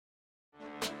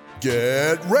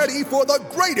Get ready for the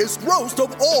greatest roast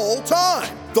of all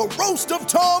time, the Roast of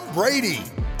Tom Brady,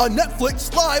 a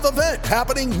Netflix live event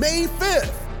happening May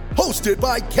 5th. Hosted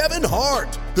by Kevin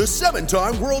Hart, the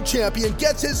 7-time world champion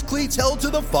gets his cleats held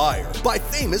to the fire by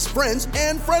famous friends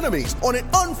and frenemies on an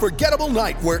unforgettable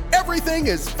night where everything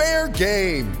is fair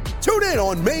game. Tune in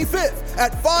on May 5th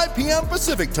at 5 p.m.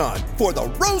 Pacific time for the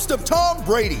Roast of Tom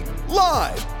Brady,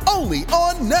 live only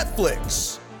on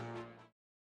Netflix.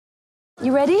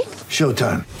 You ready?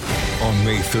 Showtime. On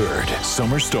May 3rd,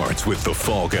 summer starts with The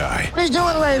Fall Guy. Let's do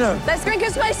it later. Let's drink a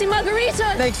spicy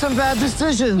margarita. Make some bad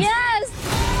decisions. Yes!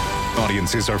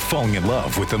 Audiences are falling in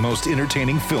love with the most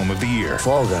entertaining film of the year.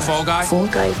 Fall Guy. Fall Guy? Fall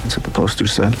Guy. That's what the poster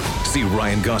said. See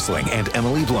Ryan Gosling and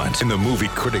Emily Blunt in the movie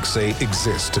critics say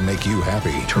exists to make you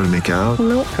happy. Trying to make it out?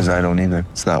 Nope. Because I don't either.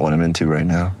 It's not what I'm into right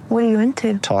now. What are you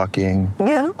into? Talking.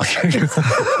 Yeah.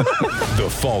 The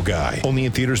Fall Guy. Only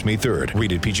in theaters May 3rd.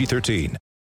 Rated PG-13.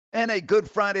 And a good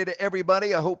Friday to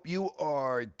everybody. I hope you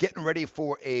are getting ready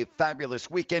for a fabulous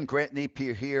weekend. Grant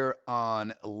Napier here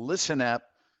on Listen App.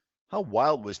 How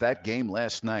wild was that game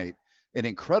last night? An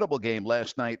incredible game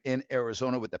last night in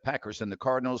Arizona with the Packers and the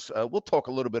Cardinals. We'll talk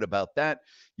a little bit about that.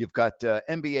 You've got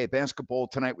NBA basketball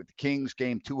tonight with the Kings,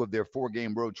 game 2 of their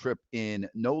 4-game road trip in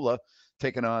NOLA,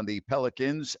 taking on the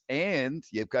Pelicans. And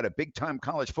you've got a big-time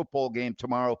college football game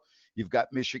tomorrow. You've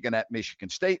got Michigan at Michigan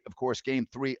State. Of course, game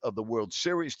 3 of the World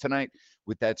Series tonight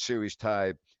with that series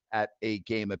tied at a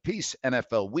game apiece.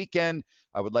 NFL weekend.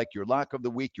 I would like your lock of the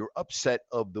week, your upset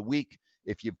of the week,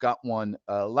 if you've got one.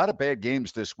 A lot of bad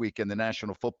games this week in the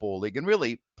National Football League. And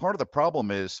really, part of the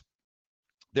problem is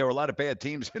there are a lot of bad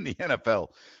teams in the NFL.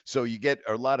 So you get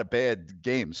a lot of bad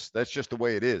games. That's just the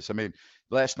way it is. I mean,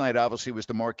 last night obviously was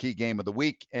the marquee game of the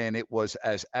week, and it was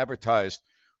as advertised.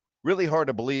 Really hard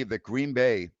to believe that Green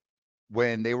Bay,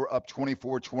 when they were up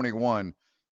 24-21,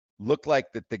 looked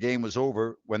like that the game was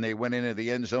over when they went into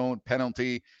the end zone,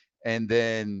 penalty, and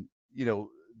then,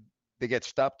 they get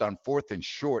stopped on 4th and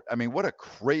short. I mean, what a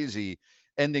crazy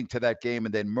ending to that game.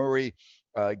 And then Murray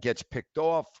gets picked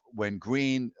off when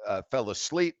Green fell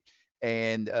asleep,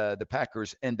 and the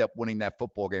Packers end up winning that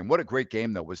football game. What a great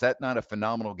game, though. Was that not a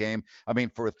phenomenal game? I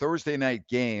mean, for a Thursday night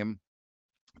game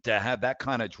to have that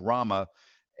kind of drama.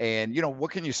 And, what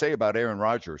can you say about Aaron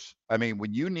Rodgers? I mean,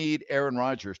 when you need Aaron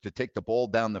Rodgers to take the ball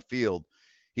down the field,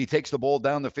 he takes the ball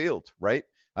down the field, right?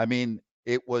 I mean,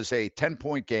 it was a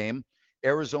 10-point game.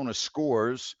 Arizona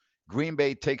scores. Green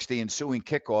Bay takes the ensuing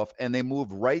kickoff, and they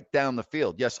move right down the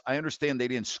field. Yes, I understand they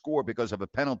didn't score because of a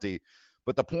penalty,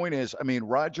 but the point is, I mean,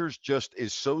 Rodgers just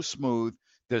is so smooth,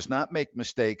 does not make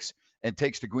mistakes, and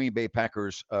takes the Green Bay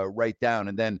Packers right down.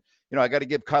 And then, I got to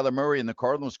give Kyler Murray and the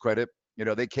Cardinals credit.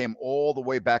 They came all the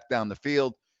way back down the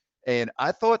field. And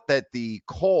I thought that the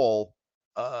call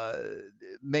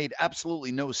made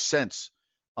absolutely no sense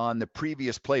on the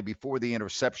previous play before the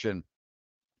interception.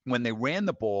 When they ran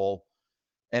the ball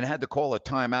and had to call a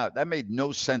timeout, that made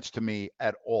no sense to me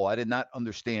at all. I did not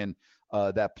understand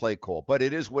that play call. But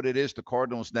it is what it is. The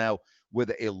Cardinals now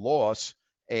with a loss.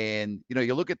 And,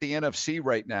 you look at the NFC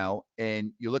right now,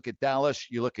 and you look at Dallas,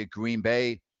 you look at Green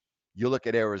Bay, you look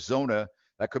at Arizona.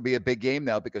 That could be a big game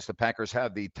now because the Packers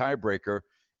have the tiebreaker.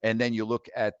 And then you look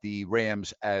at the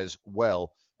Rams as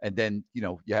well. And then,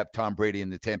 you have Tom Brady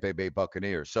and the Tampa Bay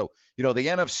Buccaneers. So, the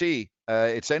NFC,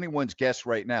 it's anyone's guess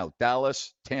right now.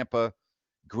 Dallas, Tampa,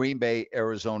 Green Bay,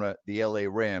 Arizona, the LA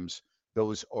Rams.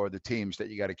 Those are the teams that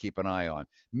you got to keep an eye on.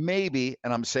 Maybe,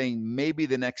 and I'm saying maybe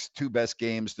the next 2 best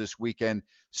games this weekend.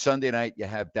 Sunday night, you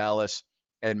have Dallas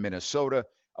and Minnesota.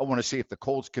 I want to see if the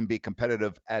Colts can be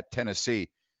competitive at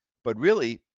Tennessee. But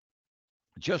really,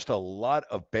 just a lot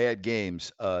of bad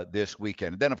games this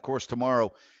weekend. And then, of course,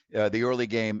 tomorrow, the early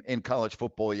game in college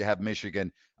football, you have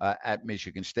Michigan at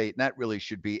Michigan State. And that really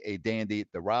should be a dandy.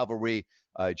 The rivalry,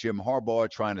 Jim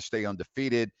Harbaugh trying to stay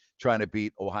undefeated, trying to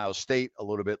beat Ohio State a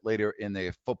little bit later in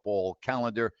the football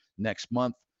calendar next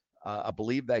month. I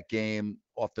believe that game,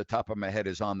 off the top of my head,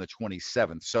 is on the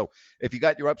 27th. So if you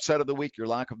got your upset of the week, your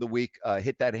lock of the week,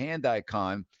 hit that hand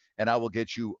icon, and I will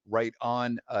get you right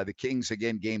on. The Kings,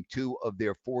 again, game 2 of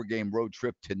their 4-game road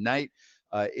trip tonight.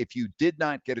 If you did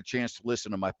not get a chance to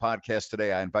listen to my podcast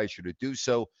today, I invite you to do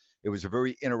so. It was a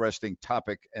very interesting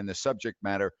topic, and the subject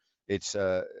matter, it's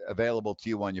available to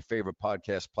you on your favorite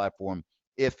podcast platform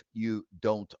if you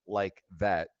don't like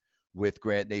that with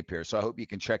Grant Napier. So I hope you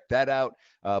can check that out.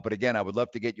 But again, I would love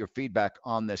to get your feedback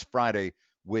on this Friday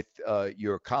with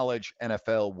your college,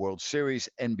 NFL, World Series,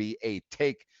 NBA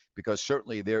take, because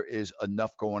certainly there is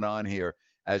enough going on here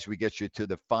as we get you to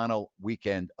the final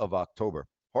weekend of October.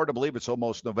 Hard to believe it's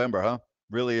almost November, huh?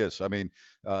 Really is. I mean,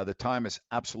 the time is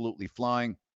absolutely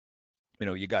flying.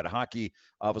 You got hockey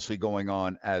obviously going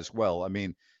on as well. I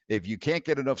mean, if you can't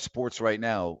get enough sports right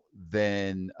now,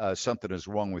 then something is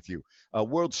wrong with you.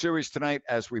 World Series tonight,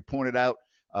 as we pointed out,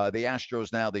 the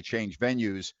Astros now, they changed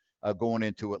venues going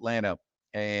into Atlanta.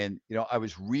 And, I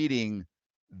was reading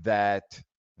that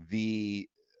the,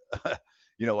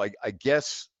 I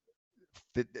guess,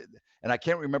 and I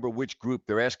can't remember which group,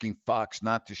 they're asking Fox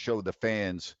not to show the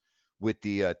fans with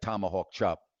the tomahawk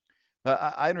chop.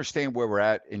 I understand where we're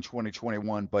at in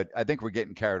 2021, but I think we're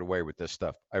getting carried away with this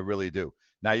stuff. I really do.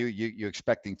 Now you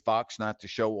expecting Fox not to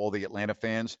show all the Atlanta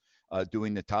fans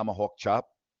doing the tomahawk chop?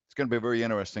 It's going to be very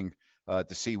interesting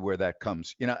to see where that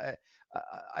comes.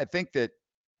 I think that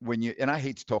and I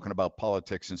hate talking about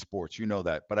politics and sports, you know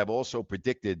that, but I've also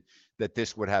predicted that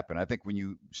this would happen. I think when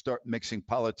you start mixing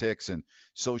politics and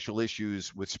social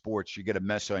issues with sports, you get a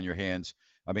mess on your hands.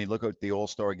 I mean, look at the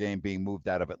All-Star game being moved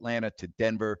out of Atlanta to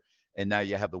Denver, and now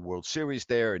you have the World Series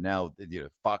there, and now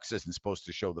Fox isn't supposed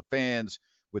to show the fans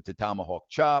with the tomahawk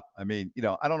chop. I mean,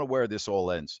 I don't know where this all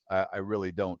ends. I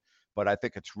really don't, but I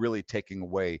think it's really taking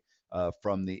away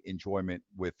from the enjoyment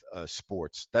with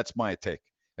sports. That's my take.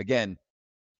 Again,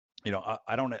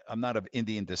 I'm not of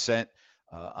Indian descent.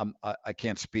 I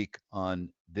can't speak on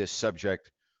this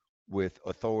subject with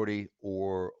authority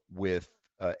or with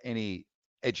any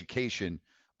education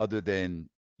other than,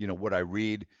 what I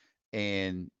read.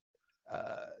 And,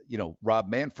 Rob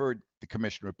Manfred, the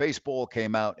commissioner of baseball,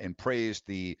 came out and praised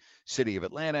the city of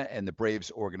Atlanta and the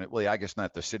Braves well, I guess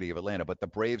not the city of Atlanta, but the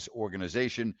Braves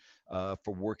organization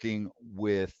for working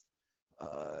with,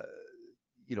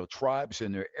 tribes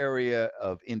in their area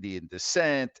of Indian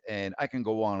descent, and I can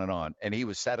go on. And he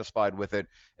was satisfied with it.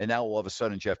 And now all of a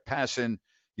sudden, Jeff Passan,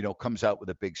 comes out with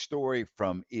a big story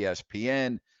from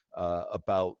ESPN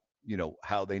about,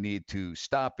 how they need to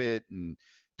stop it, and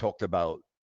talked about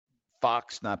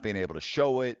Fox not being able to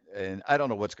show it. And I don't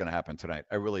know what's going to happen tonight.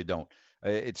 I really don't.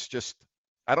 It's just,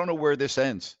 I don't know where this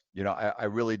ends. I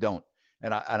really don't.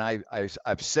 And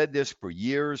I've said this for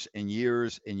years and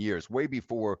years and years, way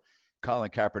before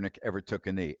Colin Kaepernick ever took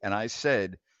a knee. And I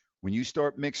said, when you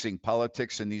start mixing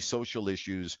politics and these social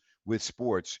issues with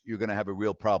sports, you're going to have a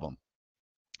real problem.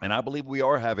 And I believe we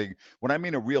are having, when I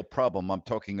mean a real problem, I'm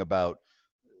talking about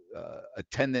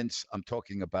attendance, I'm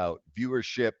talking about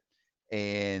viewership.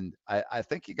 And I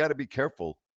think you got to be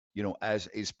careful, as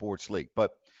a sports league.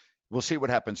 But we'll see what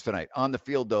happens tonight. On the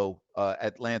field, though,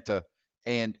 Atlanta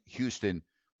and Houston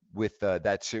with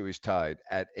that series tied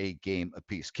at a game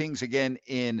apiece. Kings again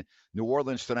in New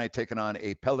Orleans tonight, taking on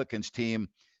a Pelicans team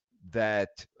that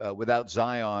without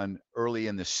Zion early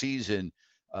in the season,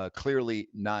 clearly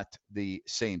not the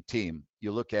same team.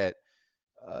 You look at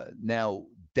now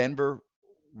Denver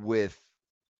with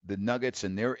the Nuggets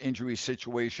and their injury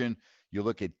situation. You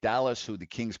look at Dallas, who the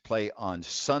Kings play on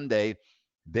Sunday.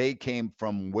 They came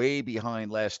from way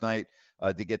behind last night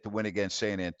to get the win against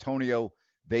San Antonio.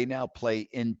 They now play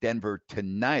in Denver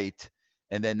tonight,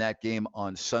 and then that game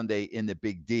on Sunday in the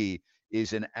Big D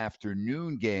is an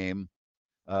afternoon game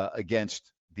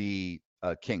against the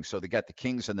Kings. So they got the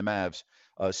Kings and the Mavs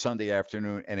Sunday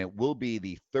afternoon, and it will be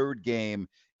the third game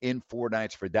in 4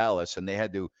 nights for Dallas, and they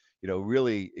had to,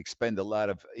 really expend a lot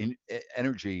of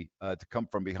energy to come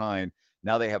from behind.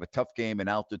 Now they have a tough game in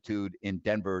altitude in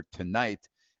Denver tonight,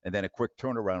 and then a quick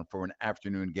turnaround for an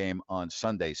afternoon game on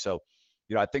Sunday. So,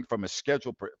 I think from a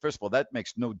schedule, first of all, that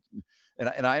makes no,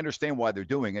 and I understand why they're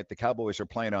doing it. The Cowboys are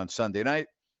playing on Sunday night,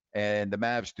 and the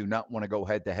Mavs do not want to go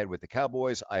head-to-head with the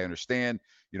Cowboys. I understand,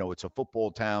 it's a football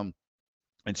town,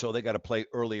 and so they got to play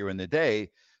earlier in the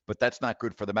day, but that's not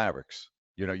good for the Mavericks.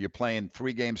 You're playing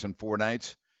 3 games in 4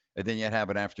 nights, and then you have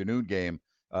an afternoon game.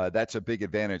 That's a big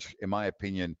advantage, in my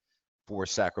opinion, for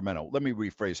Sacramento. Let me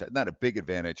rephrase that. Not a big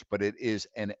advantage, but it is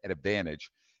an advantage.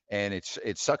 And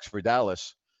it sucks for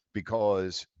Dallas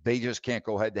because they just can't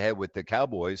go head-to-head with the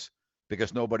Cowboys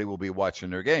because nobody will be watching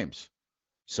their games.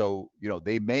 So,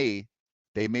 they may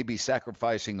be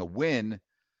sacrificing a win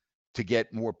to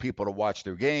get more people to watch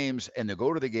their games and to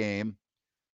go to the game,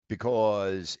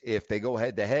 because if they go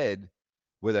head-to-head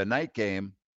with a night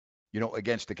game,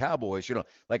 against the Cowboys,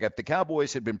 like if the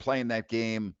Cowboys had been playing that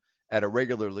game at a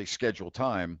regularly scheduled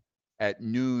time at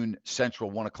noon Central,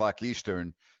 1 o'clock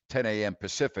Eastern, 10 a.m.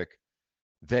 Pacific,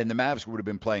 then the Mavs would have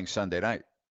been playing Sunday night.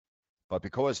 But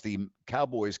because the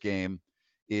Cowboys game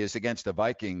is against the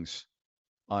Vikings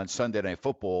on Sunday Night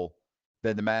Football,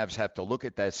 then the Mavs have to look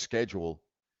at that schedule.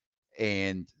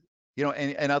 And,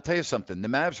 and I'll tell you something, the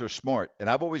Mavs are smart. And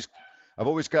I've always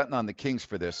gotten on the Kings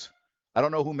for this. I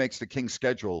don't know who makes the Kings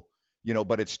schedule,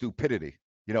 but it's stupidity.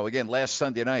 Again, last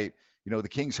Sunday night, the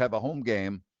Kings have a home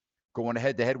game going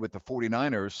head-to-head with the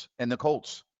 49ers and the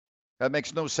Colts. That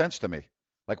makes no sense to me.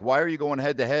 Like, why are you going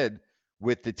head to head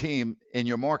with the team in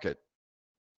your market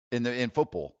in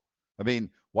football? I mean,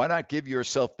 why not give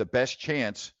yourself the best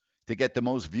chance to get the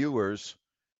most viewers?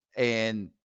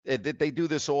 And they do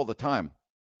this all the time.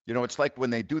 You know, it's like when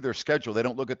they do their schedule, they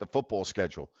don't look at the football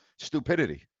schedule.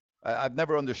 Stupidity. I've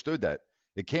never understood that.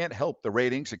 It can't help the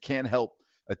ratings. It can't help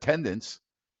attendance.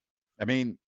 I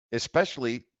mean,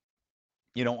 especially,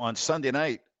 you know, on Sunday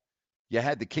night, you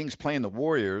had the Kings playing the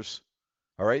Warriors.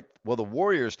 All right. Well, the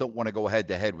Warriors don't want to go head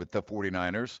to head with the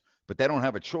 49ers, but they don't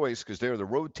have a choice because they're the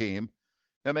road team.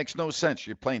 That makes no sense.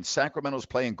 You're playing Sacramento's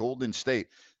playing Golden State.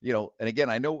 You know, and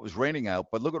again, I know it was raining out,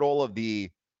 but look at all of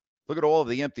the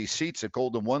empty seats at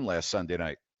Golden One last Sunday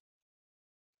night.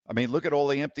 I mean, look at all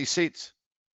the empty seats.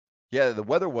 Yeah, the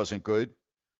weather wasn't good,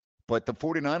 but the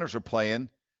 49ers are playing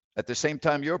at the same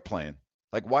time you're playing.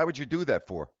 Like, why would you do that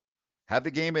for? Have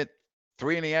the game at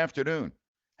 3 in the afternoon.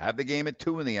 Have the game at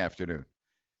 2 in the afternoon.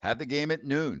 Have the game at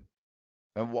noon.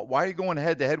 And why are you going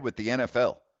head to head with the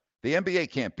NFL? The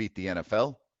NBA can't beat the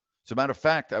NFL. As a matter of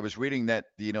fact, I was reading that,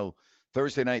 you know,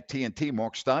 Thursday night TNT,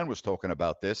 Mark Stein was talking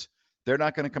about this. They're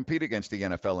not going to compete against the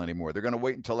NFL anymore. They're going to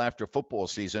wait until after football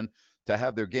season to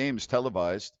have their games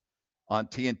televised on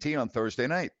TNT on Thursday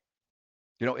night.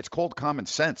 You know, it's called common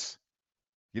sense.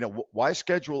 You know, why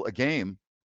schedule a game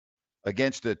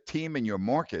against a team in your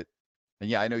market? And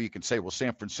yeah, I know you can say, well,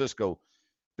 San Francisco,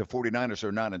 the 49ers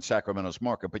are not in Sacramento's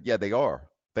market, but yeah, they are.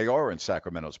 They are in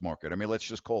Sacramento's market. I mean, let's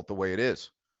just call it the way it is.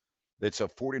 It's a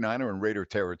 49er and Raider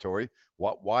territory.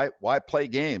 Why play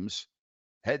games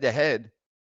head to head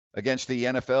against the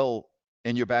NFL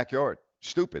in your backyard?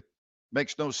 Stupid.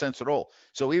 Makes no sense at all.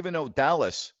 So even though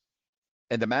Dallas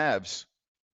and the Mavs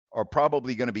are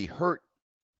probably going to be hurt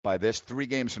by this, 3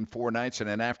 games in 4 nights and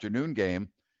an afternoon game,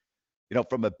 you know,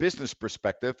 from a business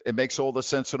perspective, it makes all the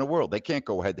sense in the world. They can't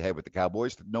go head to head with the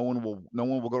Cowboys. No one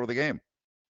will go to the game.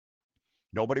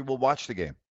 Nobody will watch the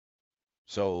game.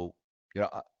 So, you know,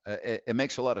 it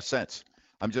makes a lot of sense.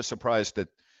 I'm just surprised that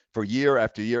for year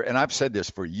after year, and I've said this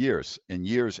for years and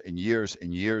years and years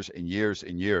and years and years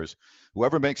and years,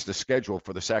 whoever makes the schedule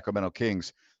for the Sacramento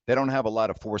Kings, they don't have a lot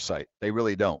of foresight. They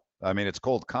really don't. I mean, it's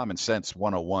called common sense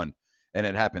 101, and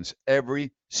it happens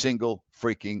every single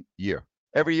freaking year.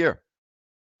 Every year.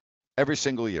 Every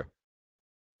single year.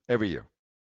 Every year.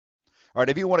 All right,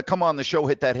 if you want to come on the show,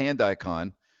 hit that hand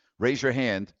icon, raise your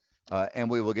hand, and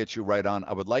we will get you right on.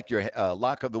 I would like your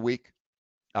lock of the week.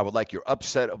 I would like your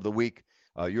upset of the week.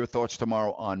 Your thoughts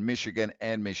tomorrow on Michigan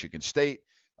and Michigan State.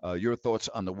 Your thoughts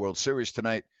on the World Series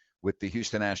tonight with the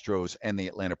Houston Astros and the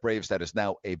Atlanta Braves. That is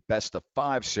now a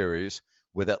best-of-5 series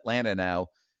with Atlanta now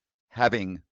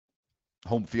having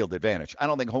home field advantage. I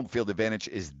don't think home field advantage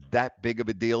is that big of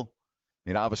a deal. I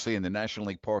mean, obviously in the National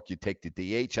League Park, you take the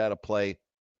DH out of play,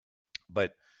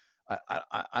 but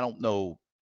I don't know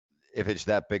if it's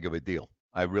that big of a deal.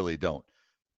 I really don't.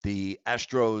 The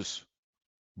Astros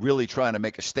really trying to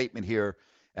make a statement here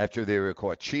after they were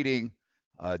caught cheating.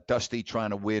 Dusty trying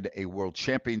to win a world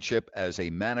championship as a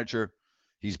manager.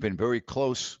 He's been very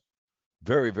close,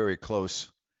 very, very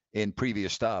close in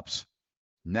previous stops.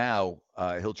 Now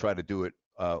he'll try to do it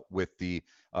with the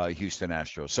Houston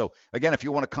Astros. So, again, if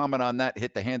you want to comment on that,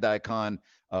 hit the hand icon.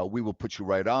 We will put you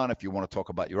right on. If you want to talk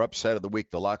about your upset of the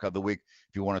week, the lock of the week,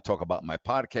 if you want to talk about my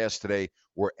podcast today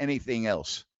or anything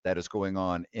else that is going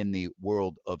on in the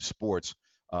world of sports,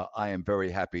 I am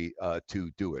very happy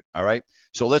to do it. All right.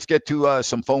 So let's get to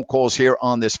some phone calls here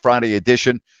on this Friday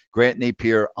edition. Grant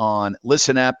Napier on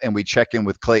Listen App, and we check in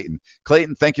with Clayton.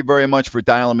 Clayton, thank you very much for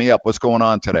dialing me up. What's going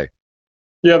on today?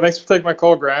 Yeah, thanks for taking my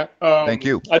call, Grant. Thank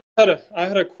you. I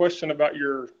had a question about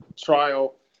your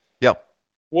trial. Yeah.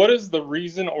 What is the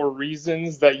reason or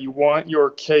reasons that you want your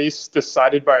case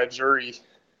decided by a jury?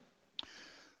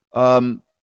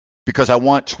 Because I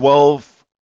want 12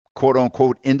 quote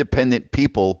unquote independent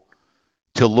people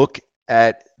to look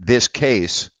at this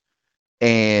case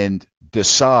and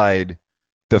decide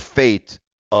the fate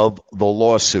of the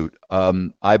lawsuit.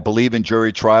 I believe in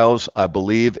jury trials. I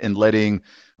believe in letting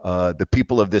the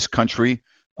people of this country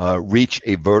reach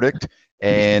a verdict.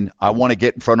 And I want to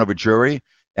get in front of a jury,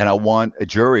 and I want a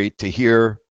jury to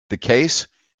hear the case,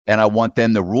 and I want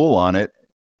them to rule on it.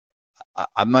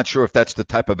 I'm not sure if that's the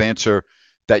type of answer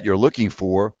that you're looking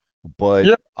for, but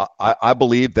yep. I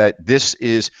believe that this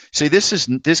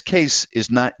case is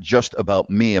not just about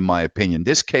me, in my opinion.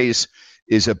 This case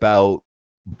is about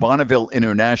Bonneville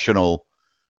International,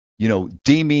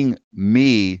 deeming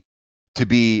me to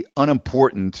be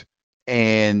unimportant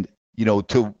and,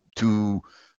 to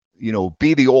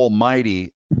be the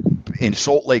almighty in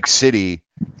Salt Lake City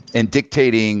and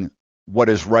dictating what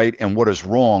is right and what is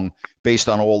wrong based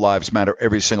on All Lives Matter,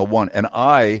 every single one. And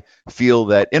I feel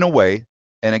that in a way,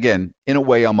 and again, in a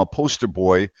way, I'm a poster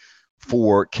boy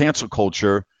for cancel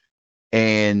culture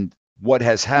and what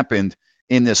has happened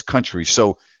in this country.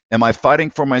 So am I fighting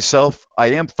for myself? I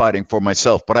am fighting for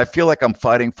myself, but I feel like I'm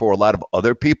fighting for a lot of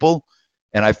other people.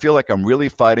 And I feel like I'm really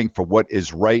fighting for what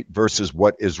is right versus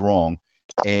what is wrong.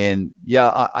 And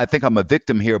yeah, I think I'm a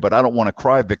victim here, but I don't want to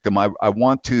cry victim. I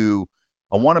want to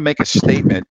make a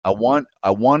statement. I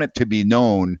want it to be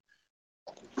known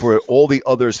for all the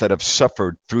others that have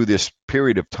suffered through this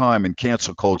period of time in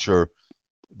cancel culture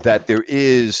that there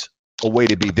is a way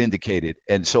to be vindicated.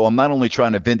 And so I'm not only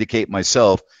trying to vindicate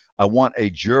myself, I want a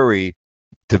jury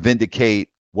to vindicate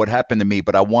what happened to me,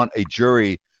 but I want a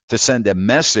jury to send a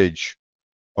message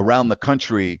around the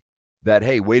country that,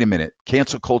 hey, wait a minute,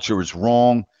 cancel culture is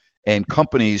wrong, and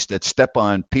companies that step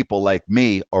on people like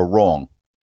me are wrong.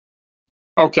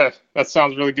 Okay, that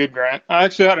sounds really good, Grant. I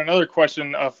actually had another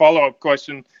question, a follow-up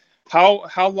question.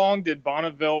 How long did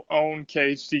Bonneville own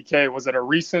KHTK? Was it a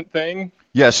recent thing?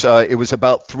 Yes, it was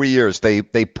about 3 years. They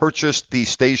purchased the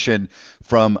station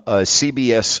from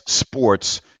CBS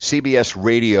Sports, CBS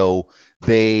Radio.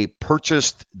 They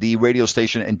purchased the radio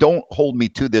station, and don't hold me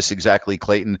to this exactly,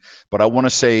 Clayton, but I want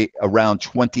to say around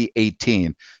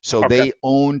 2018. So Okay. They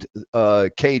owned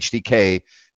KHTK,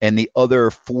 and the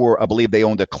other four, I believe they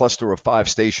owned a cluster of 5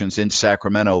 stations in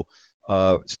Sacramento.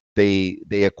 They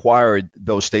acquired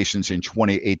those stations in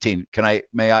 2018.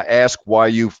 May I ask why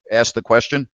you've asked the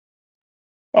question?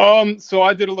 So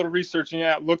I did a little research, and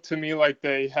yeah, it looked to me like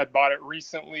they had bought it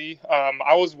recently.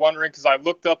 I was wondering because I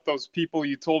looked up those people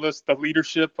you told us, the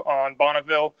leadership on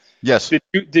Bonneville. Yes.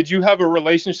 Did you have a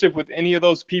relationship with any of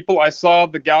those people? I saw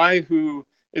the guy who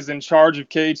is in charge of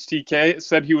KHTK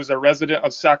said he was a resident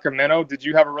of Sacramento. Did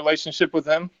you have a relationship with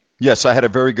him? Yes, I had a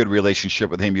very good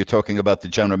relationship with him. You're talking about the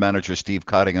general manager, Steve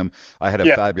Cottingham. I had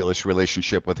a fabulous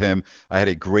relationship with him. I had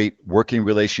a great working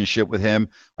relationship with him.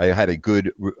 I had a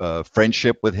good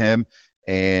friendship with him.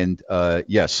 And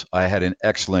yes, I had an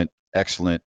excellent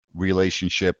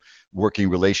relationship, working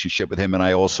relationship with him. And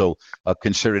I also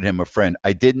considered him a friend.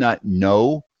 I did not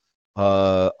know.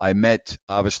 I met,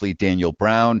 obviously, Daniel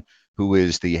Brown, who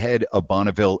is the head of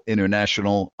Bonneville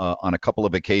International, on a couple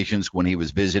of occasions when he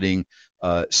was visiting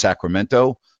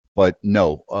Sacramento. But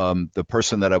no, the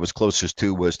person that I was closest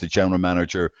to was the general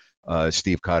manager,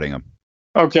 Steve Cottingham.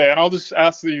 Okay, and I'll just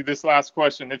ask you this last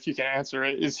question, if you can answer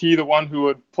it. Is he the one who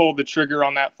would pull the trigger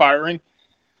on that firing?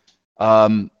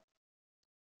 I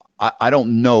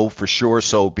don't know for sure.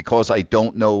 So because I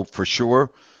don't know for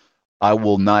sure, I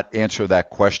will not answer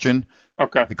that question.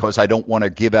 Okay. Because I don't want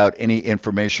to give out any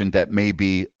information that may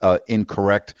be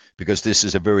incorrect, because this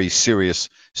is a very serious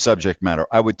subject matter.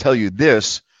 I would tell you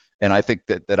this, and I think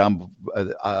that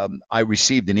I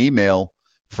received an email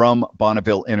from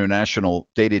Bonneville International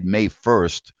dated May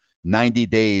 1st, 90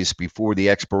 days before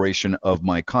the expiration of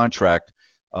my contract,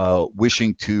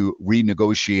 wishing to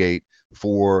renegotiate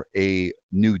for a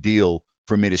new deal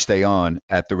for me to stay on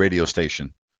at the radio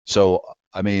station. So,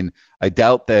 I mean, I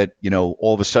doubt that,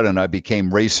 all of a sudden I became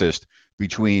racist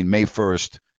between May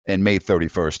 1st and May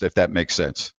 31st, if that makes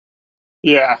sense.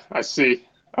 Yeah, I see.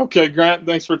 Okay, Grant,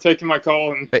 thanks for taking my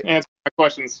call and answering my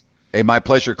questions. Hey, my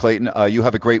pleasure, Clayton. You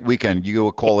have a great weekend. You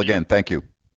a call again. Thank you.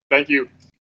 Thank you.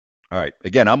 All right.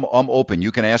 Again, I'm open.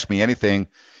 You can ask me anything,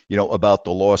 about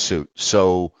the lawsuit.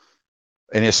 So,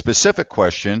 in a specific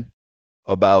question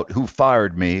about who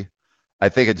fired me, I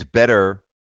think it's better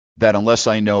that unless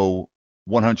I know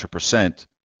 100%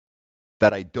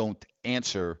 that I don't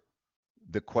answer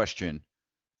the question,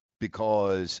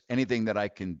 because anything that I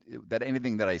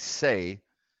say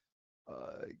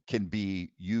can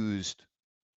be used,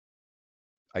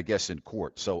 I guess, in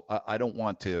court. So I don't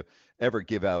want to ever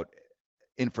give out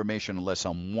information unless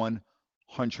I'm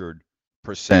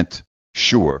 100%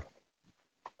 sure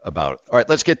about it. All right,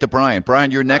 let's get to Brian. Brian,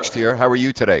 you're next here. How are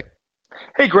you today?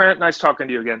 Hey, Grant. Nice talking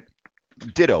to you again.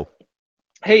 Ditto.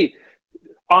 Hey,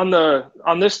 on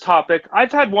this topic,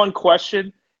 I've had one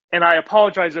question, and I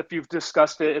apologize if you've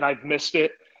discussed it and I've missed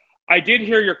it. I did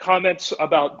hear your comments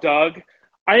about Doug.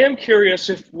 I am curious,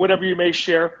 if whatever you may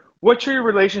share, what's your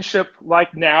relationship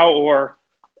like now or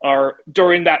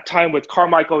during that time with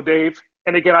Carmichael Dave?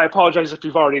 And again, I apologize if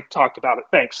you've already talked about it.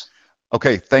 Thanks.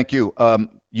 Okay, thank you. Are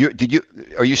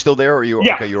you still there? Or are you?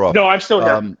 Yeah. Okay, you're off. No, I'm still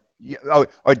here.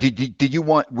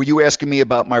 Were you asking me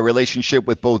about my relationship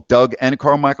with both Doug and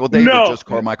Carmichael Dave, or just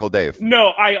Carmichael Dave? No,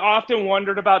 I often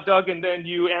wondered about Doug, and then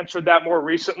you answered that more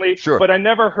recently. Sure. But I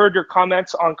never heard your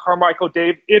comments on Carmichael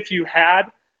Dave. If you had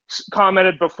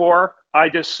commented before,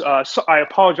 I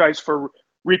apologize for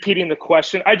repeating the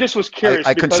question. I just was curious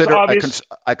I because consider obviously.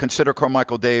 I consider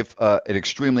Carmichael Dave an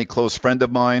extremely close friend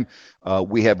of mine.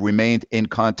 We have remained in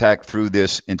contact through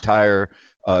this entire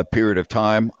period of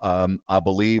time. I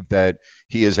believe that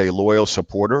he is a loyal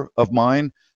supporter of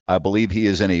mine. I believe he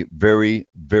is in a very,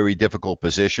 very difficult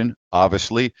position,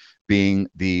 obviously, being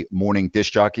the morning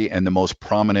disc jockey and the most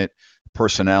prominent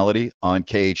personality on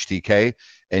KHTK.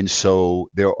 And so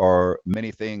there are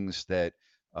many things that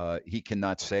he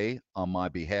cannot say on my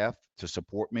behalf to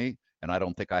support me. And I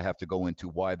don't think I have to go into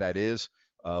why that is.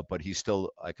 But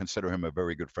I consider him a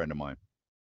very good friend of mine.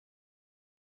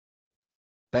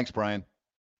 Thanks, Brian.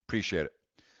 Appreciate it.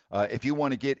 If you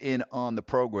want to get in on the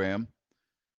program,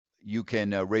 you can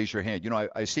raise your hand.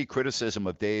 I see criticism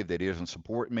of Dave that he doesn't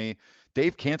support me.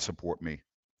 Dave can't support me.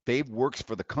 Dave works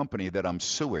for the company that I'm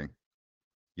suing.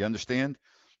 You understand?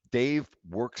 Dave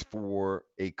works for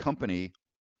a company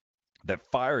that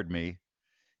fired me,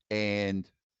 and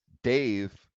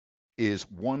Dave is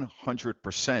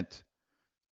 100%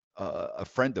 a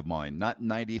friend of mine, not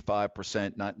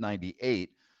 95%, not 98%,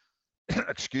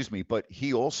 excuse me, but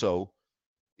he also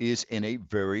is in a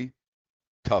very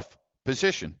tough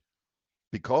position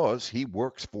because he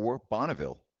works for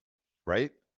Bonneville,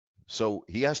 right? So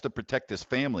he has to protect his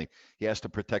family. He has to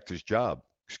protect his job.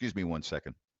 Excuse me 1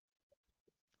 second.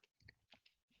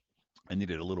 I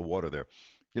needed a little water there.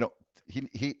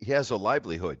 He has a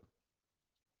livelihood,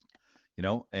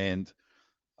 and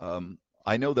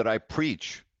I know that I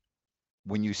preach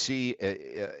when you see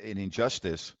an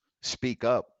injustice, speak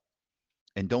up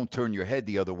and don't turn your head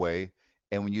the other way.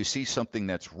 And when you see something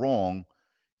that's wrong,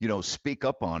 speak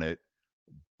up on it.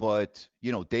 But,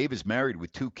 Dave is married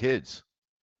with 2 kids,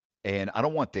 and I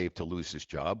don't want Dave to lose his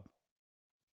job.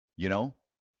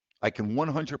 I can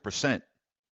 100%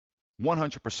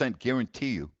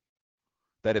 guarantee you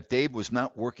that if Dave was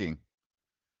not working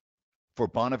for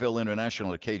Bonneville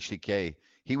International at KHTK,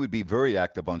 he would be very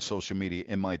active on social media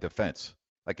in my defense.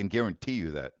 I can guarantee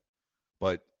you that.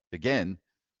 But again,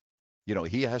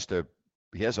 he has a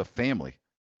family.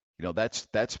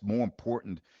 That's more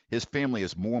important. His family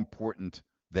is more important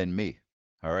than me.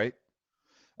 All right.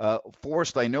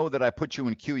 Forrest, I know that I put you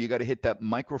in queue. You got to hit that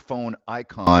microphone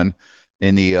icon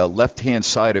in the left-hand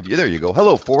side of you. There you go.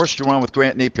 Hello, Forrest. You're on with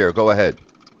Grant Napier. Go ahead.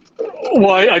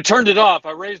 Well, I turned it off.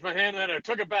 I raised my hand and then I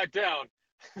took it back down.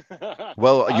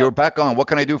 Well, you're back on. What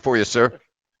can I do for you, sir?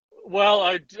 Well,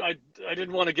 I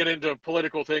didn't want to get into a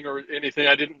political thing or anything.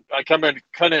 I come in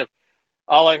kind of,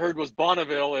 all I heard was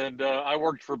Bonneville, and I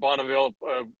worked for Bonneville,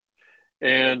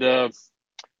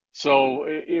 so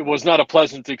it was not a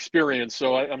pleasant experience.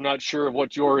 So I'm not sure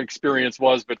what your experience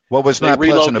was, but what was not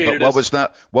pleasant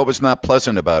about what was not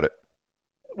pleasant about it?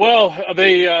 Well,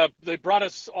 they brought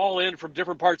us all in from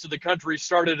different parts of the country,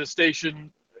 started a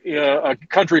station, a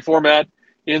country format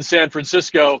in San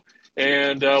Francisco,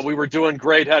 and we were doing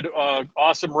great, had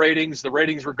awesome ratings. The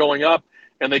ratings were going up,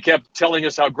 and they kept telling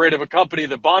us how great of a company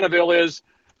the Bonneville is,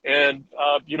 and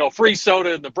free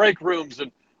soda in the break rooms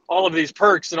and all of these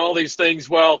perks and all these things.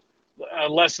 Well,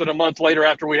 less than a month later,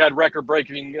 after we had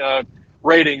record-breaking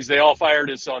ratings, they all fired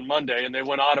us on Monday, and they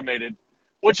went automated,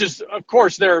 which is, of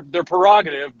course, their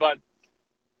prerogative. But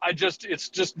it's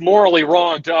just morally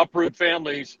wrong to uproot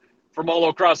families from all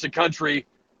across the country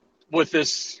with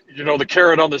this, the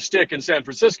carrot on the stick in San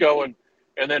Francisco, and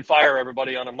then fire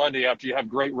everybody on a Monday after you have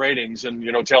great ratings, and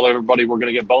tell everybody we're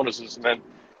going to get bonuses, and then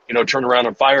turn around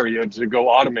and fire you to go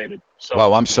automated. So,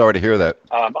 wow, I'm sorry to hear that.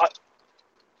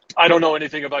 I don't know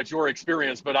anything about your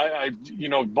experience, but I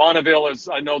Bonneville is,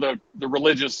 I know the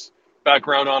religious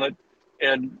background on it,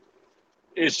 and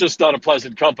it's just not a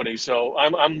pleasant company. So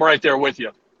I'm right there with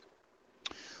you.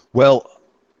 Well,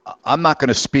 I'm not going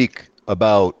to speak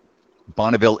about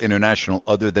Bonneville International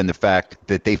other than the fact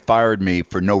that they fired me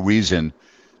for no reason,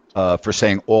 for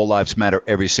saying all lives matter,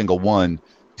 every single one.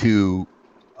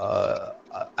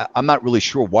 I'm not really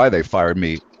sure why they fired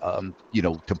me.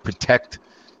 To protect.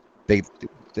 They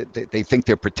think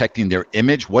they're protecting their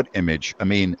image. What image? I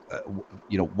mean,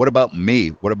 what about me?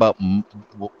 What about?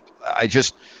 I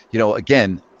just,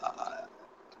 again,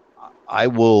 I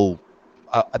will.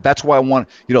 That's why I want.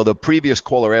 The previous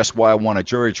caller asked why I want a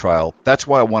jury trial. That's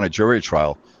why I want a jury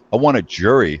trial. I want a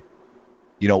jury,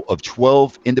 of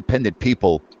 12 independent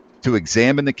people to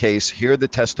examine the case, hear the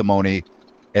testimony,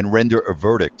 and render a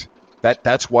verdict.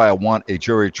 That's why I want a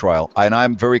jury trial, and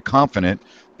I'm very confident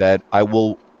that I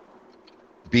will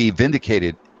be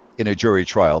vindicated in a jury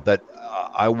trial, that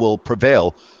I will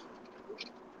prevail,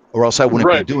 or else I wouldn't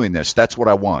be doing this. That's what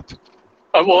I want.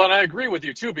 Well, and I agree with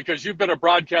you too, because you've been a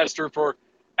broadcaster for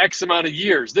X amount of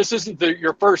years. This isn't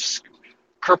your first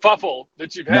kerfuffle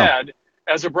that you've had,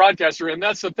 as a broadcaster. And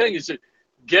that's the thing, is to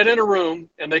get in a room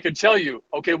and they can tell you,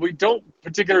 okay, we're not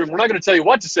going to tell you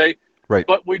what to say, Right.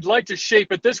 but we'd like to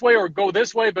shape it this way or go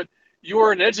this way. But you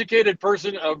are an educated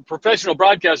person, a professional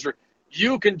broadcaster.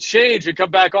 You can change and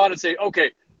come back on and say,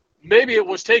 okay, maybe it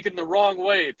was taken the wrong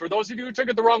way. For those of you who took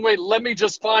it the wrong way, let me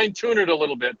just fine tune it a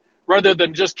little bit rather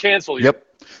than just cancel you. Yep.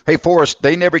 Hey, Forrest,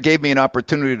 they never gave me an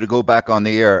opportunity to go back on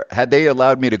the air. Had they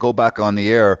allowed me to go back on the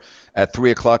air at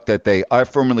 3 o'clock that day, I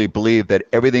firmly believe that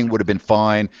everything would have been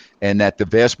fine and that the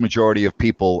vast majority of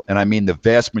people, and I mean the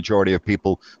vast majority of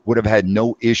people, would have had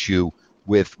no issue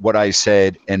with what I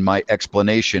said and my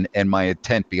explanation and my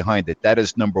intent behind it. That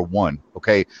is number one.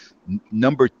 Okay.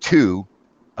 Number two,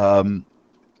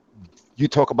 you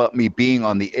talk about me being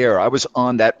on the air. I was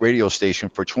on that radio station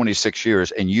for 26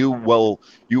 years, and you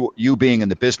being in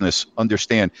the business,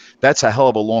 understand that's a hell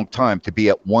of a long time to be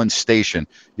at one station.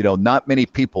 You know, not many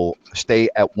people stay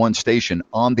at one station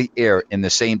on the air in the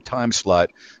same time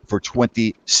slot for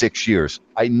 26 years.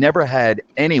 I never had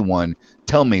anyone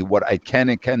tell me what I can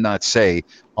and cannot say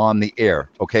on the air.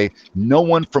 Okay. No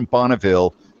one from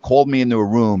Bonneville called me into a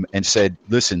room and said,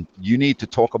 listen, you need to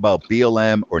talk about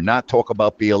BLM or not talk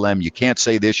about BLM. You can't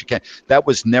say this. You can't. That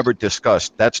was never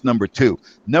discussed. That's number two.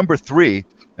 Number three,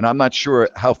 and I'm not sure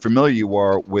how familiar you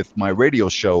are with my radio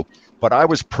show, but I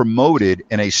was promoted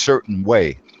in a certain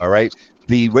way. All right.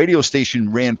 The radio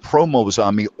station ran promos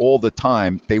on me all the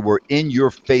time. They were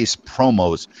in-your-face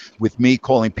promos with me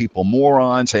calling people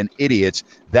morons and idiots.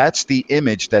 That's the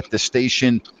image that the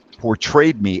station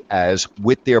portrayed me as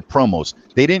with their promos.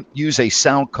 They didn't use a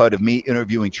sound cut of me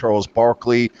interviewing Charles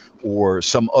Barkley or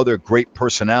some other great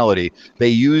personality. They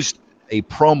used a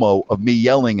promo of me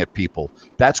yelling at people.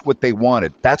 That's what they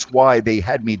wanted. That's why they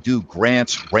had me do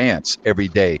Grant's rants every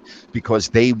day, because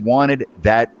they wanted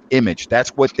that image. That's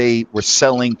what they were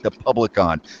selling the public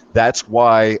on. That's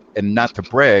why, and not to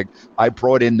brag, I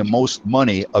brought in the most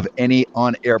money of any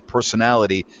on-air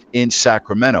personality in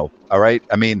Sacramento. All right.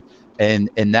 I mean,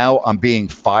 and now I'm being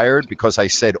fired because I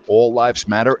said all lives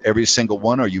matter, every single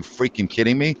one. Are you freaking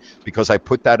kidding me? Because I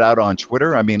put that out on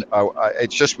Twitter. I mean,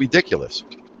 it's just ridiculous.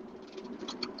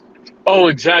 Oh,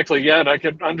 exactly. Yeah, and I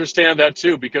can understand that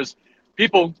too, because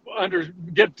people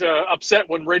get upset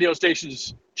when radio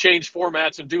stations change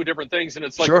formats and do different things, and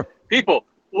it's like, sure. People,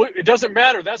 it doesn't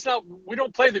matter. We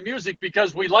don't play the music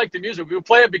because we like the music. We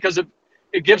play it because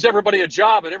it gives everybody a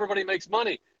job and everybody makes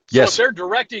money. So Yes. If they're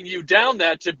directing you down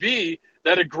that to be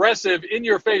that aggressive,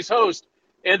 in-your-face host,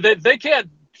 and they can't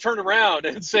turn around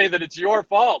and say that it's your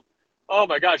fault. Oh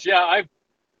my gosh, yeah.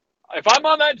 If I'm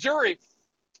on that jury,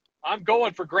 I'm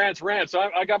going for Grant's rants.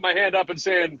 I got my hand up and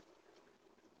saying,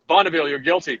 Bonneville, you're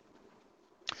guilty.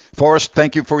 Forrest,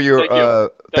 thank you for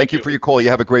your Thank you for your call.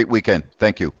 You have a great weekend.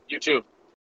 Thank you. You too.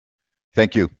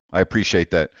 Thank you. I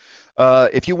appreciate that.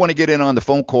 If you want to get in on the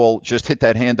phone call, just hit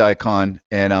that hand icon,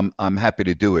 and I'm happy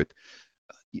to do it.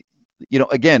 You know,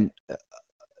 again,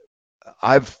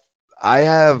 I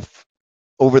have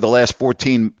over the last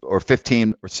 14 or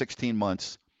 15 or 16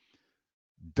 months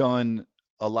done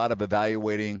a lot of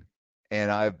evaluating, and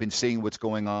I've been seeing what's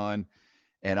going on,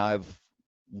 and I've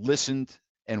listened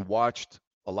and watched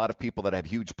a lot of people that have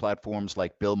huge platforms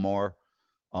like Bill Maher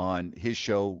on his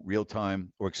show Real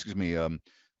Time with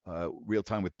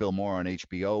Bill Maher on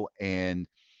HBO. And,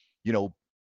 you know,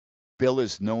 Bill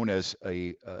is known as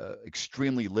a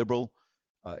extremely liberal.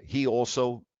 He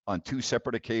also, on two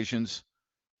separate occasions,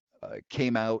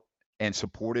 came out and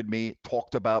supported me,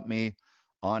 talked about me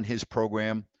on his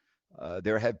program.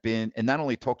 There have been, and not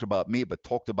only talked about me, but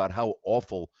talked about how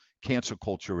awful cancel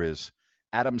culture is.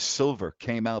 Adam Silver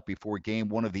came out before game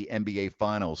one of the NBA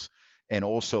Finals and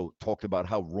also talked about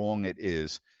how wrong it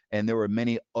is. And there are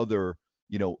many other,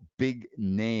 you know, big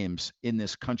names in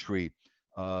this country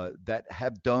that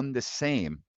have done the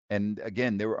same. And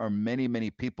again, there are many,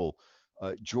 many people.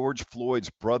 George Floyd's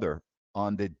brother,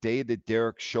 on the day that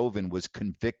Derek Chauvin was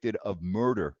convicted of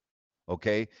murder,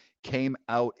 okay, came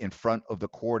out in front of the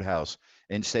courthouse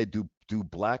and said, do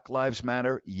Black lives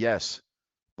matter? Yes,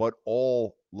 but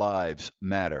all lives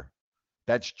matter.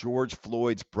 That's George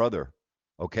Floyd's brother,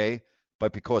 okay?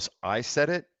 But because I said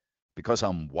it, because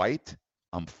I'm white,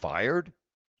 I'm fired,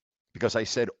 because I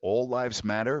said all lives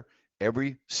matter,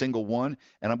 every single one.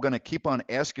 And I'm going to keep on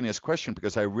asking this question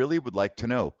because I really would like to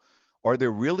know, are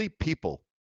there really people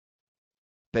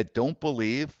that don't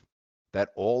believe that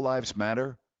all lives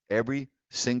matter, every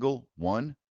single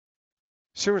one?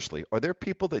 Seriously, are there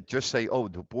people that just say, oh,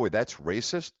 boy, that's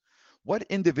racist? What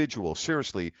individual,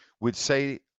 seriously, would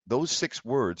say those 6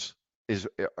 words is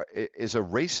a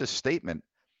racist statement?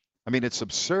 I mean, it's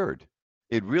absurd.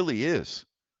 It really is.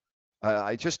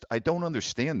 I don't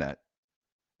understand that.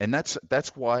 And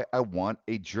that's why I want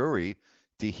a jury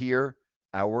to hear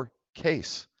our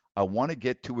case. I want to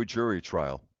get to a jury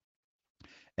trial.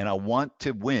 And I want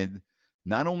to win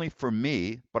not only for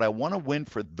me, but I want to win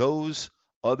for those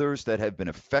others that have been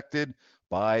affected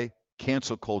by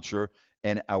cancel culture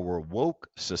and our woke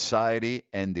society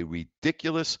and the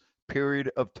ridiculous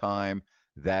period of time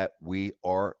that we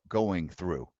are going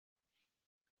through.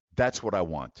 That's what I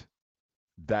want.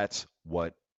 That's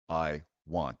what I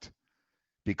want.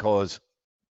 Because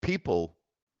people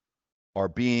are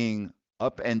being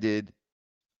upended,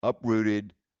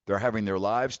 uprooted. They're having their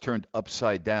lives turned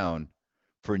upside down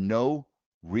for no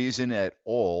reason at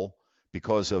all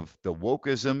because of the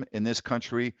wokeism in this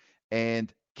country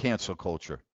and cancel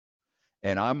culture.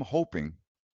 And I'm hoping,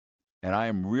 and I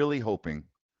am really hoping,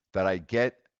 that I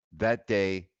get that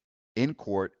day in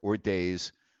court or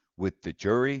days with the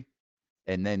jury,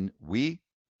 and then we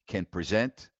can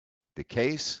present the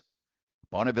case.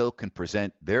 Bonneville can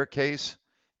present their case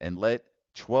and let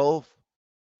 12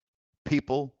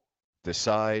 people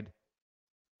decide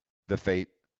the fate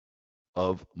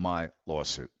of my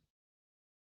lawsuit.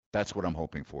 That's what I'm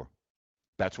hoping for.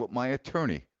 That's what my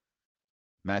attorney,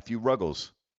 Matthew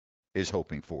Ruggles, is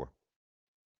hoping for.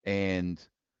 And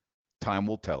time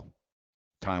will tell.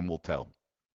 Time will tell.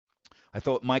 I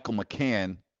thought Michael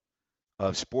McCann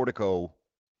of Sportico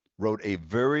wrote a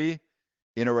very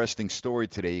interesting story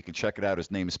today. You can check it out.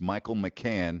 His name is Michael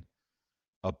McCann,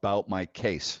 about my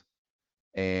case.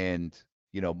 And,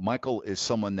 Michael is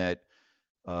someone that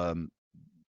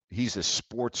he's a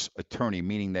sports attorney,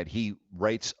 meaning that he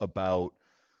writes about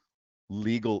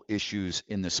legal issues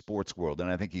in the sports world. And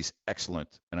I think he's excellent.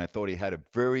 And I thought he had a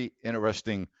very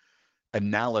interesting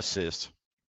analysis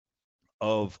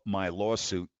of my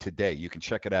lawsuit today. You can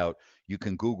check it out. You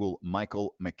can Google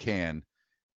Michael McCann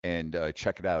and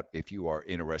check it out if you are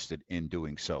interested in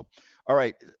doing so. All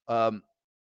right. I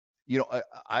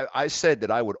said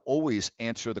that I would always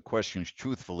answer the questions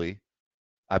truthfully.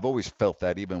 I've always felt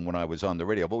that, even when I was on the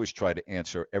radio. I've always tried to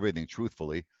answer everything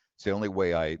truthfully. It's the only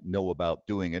way I know about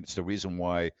doing it. It's the reason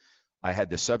why I had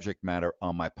the subject matter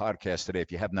on my podcast today.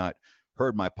 If you have not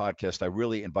heard my podcast, I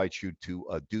really invite you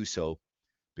to do so,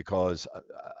 because,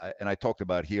 I talked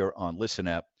about here on Listen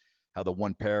App, how the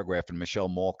one paragraph in Michelle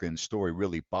Malkin's story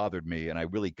really bothered me. And I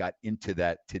really got into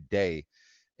that today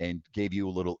and gave you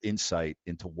a little insight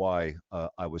into why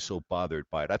I was so bothered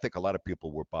by it. I think a lot of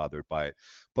people were bothered by it.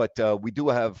 But we do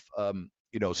have,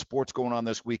 sports going on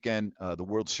this weekend. The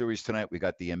World Series tonight. We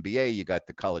got the NBA. You got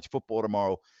the college football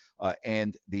tomorrow,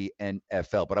 and the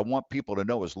NFL. But I want people to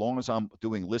know, as long as I'm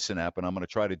doing Listen App, and I'm going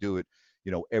to try to do it,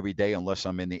 every day unless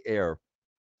I'm in the air,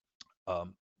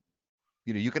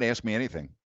 you can ask me anything,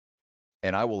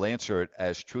 and I will answer it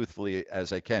as truthfully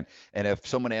as I can. And if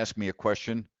someone asks me a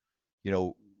question,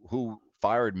 who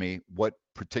fired me, what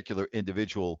particular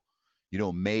individual,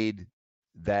 made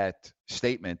that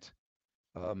statement,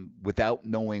 without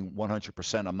knowing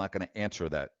 100%, I'm not going to answer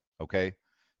that, okay?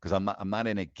 Because I'm not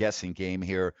in a guessing game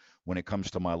here when it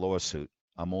comes to my lawsuit.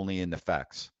 I'm only in the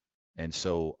facts. And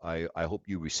so I hope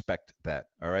you respect that,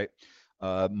 all right?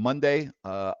 Monday,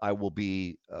 I will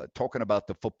be talking about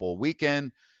the football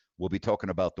weekend. We'll be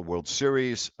talking about the World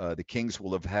Series. The Kings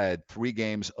will have had 3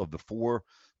 games of the 4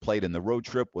 played in the road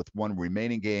trip, with 1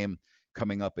 remaining game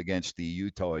coming up against the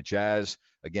Utah Jazz.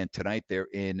 Again, tonight they're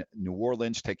in New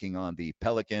Orleans taking on the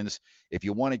Pelicans. If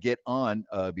you want to get on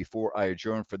before I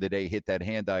adjourn for the day, hit that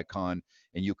hand icon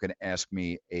and you can ask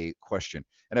me a question.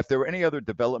 And if there are any other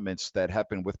developments that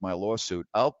happen with my lawsuit,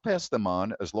 I'll pass them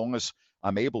on as long as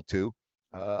I'm able to.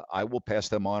 I will pass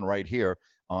them on right here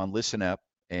on Listen App.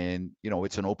 And,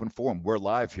 it's an open forum. We're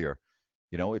live here.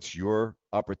 It's your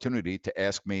opportunity to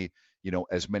ask me,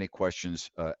 as many questions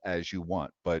as you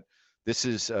want. But this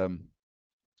is,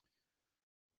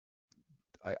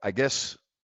 I guess,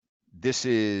 this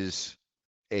is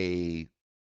a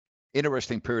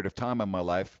interesting period of time in my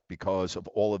life because of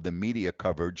all of the media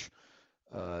coverage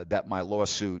that my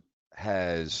lawsuit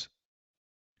has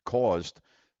caused.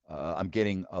 I'm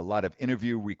getting a lot of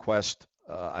interview requests.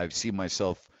 I see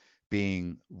myself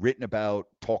being written about,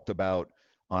 talked about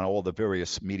on all the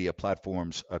various media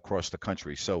platforms across the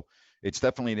country. So it's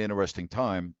definitely an interesting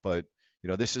time, but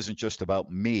this isn't just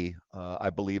about me. I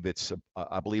believe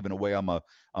I believe in a way I'm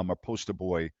a poster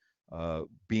boy,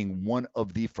 being one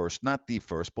of the first, not the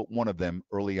first, but one of them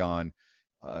early on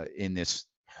in this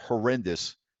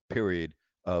horrendous period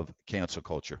of cancel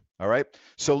culture. All right.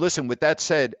 So listen, with that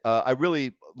said, I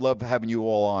really love having you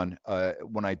all on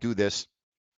when I do this.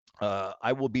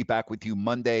 I will be back with you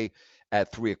Monday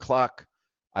at 3:00.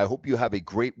 I hope you have a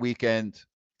great weekend.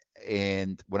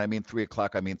 And when I mean 3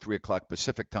 o'clock, I mean 3 o'clock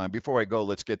Pacific time. Before I go,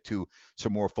 let's get to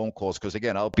some more phone calls because,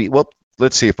 again,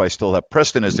 let's see if I still have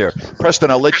Preston is there. Preston,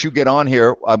 I'll let you get on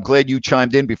here. I'm glad you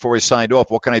chimed in before I signed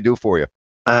off. What can I do for you?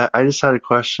 I just had a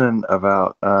question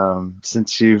about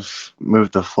since you've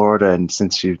moved to Florida and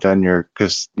since you've done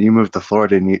because you moved to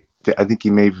Florida and I think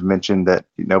you may have mentioned that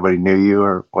nobody knew you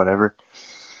or whatever.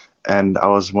 And I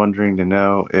was wondering to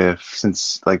know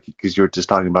because you were just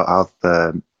talking about how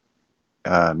the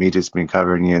media's been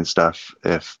covering you and stuff,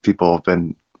 if people have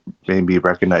been maybe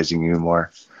recognizing you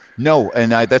more. No,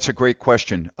 and that's a great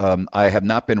question. I have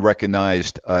not been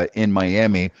recognized in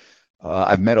Miami.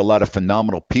 I've met a lot of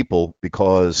phenomenal people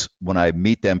because when I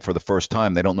meet them for the first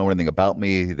time, they don't know anything about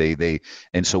me.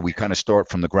 And so we kind of start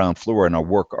from the ground floor and I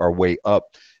work our way up.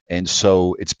 And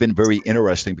so it's been very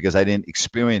interesting because I didn't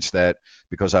experience that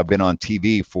because I've been on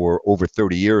TV for over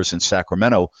 30 years in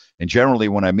Sacramento. And generally,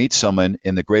 when I meet someone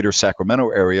in the greater Sacramento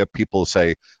area, people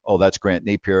say, "Oh, that's Grant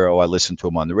Napier. Oh, I listen to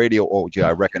him on the radio. Oh, yeah,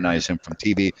 I recognize him from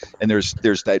TV." And there's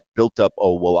that built up,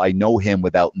 "Oh, well, I know him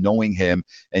without knowing him."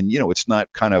 And, it's not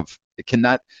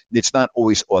it's not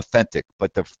always authentic.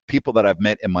 But the people that I've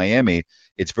met in Miami,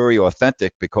 it's very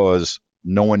authentic because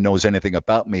no one knows anything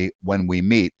about me when we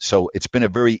meet. So it's been a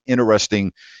very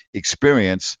interesting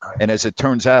experience. And as it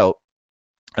turns out,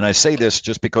 and I say this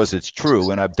just because it's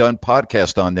true, and I've done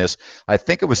podcasts on this, I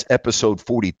think it was episode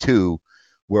 42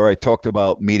 where I talked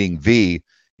about meeting V,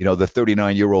 the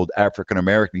 39-year-old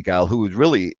African-American gal who was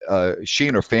really, she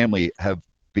and her family have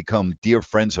become dear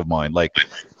friends of mine.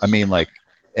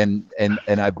 And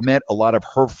I've met a lot of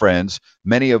her friends,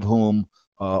 many of whom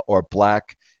are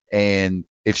Black, and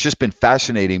it's just been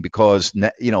fascinating because,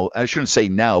 I shouldn't say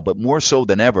now, but more so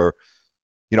than ever,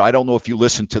 I don't know if you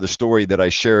listened to the story that I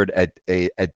shared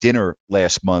at dinner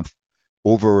last month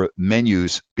over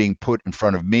menus being put in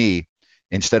front of me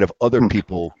instead of other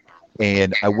people.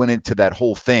 And I went into that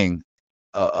whole thing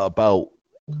about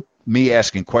me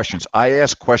asking questions. I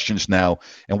ask questions now.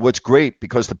 And what's great,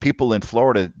 because the people in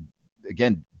Florida,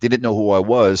 again, didn't know who I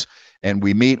was, and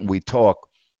we meet and we talk.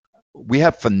 We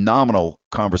have phenomenal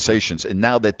conversations. And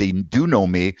now that they do know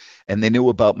me and they knew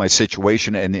about my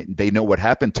situation and they know what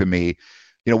happened to me,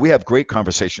 we have great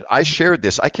conversations. I shared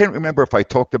this. I can't remember if I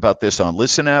talked about this on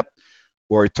Listen App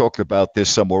or I talked about this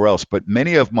somewhere else, but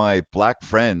many of my Black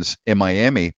friends in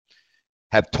Miami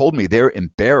have told me they're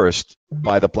embarrassed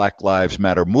by the Black Lives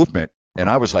Matter movement. And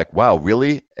I was like, wow,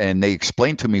 really? And they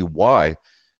explained to me why.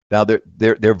 Now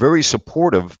they're very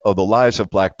supportive of the lives of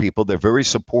Black people. They're very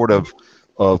supportive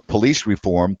of police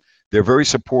reform. They're very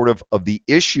supportive of the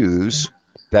issues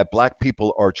that Black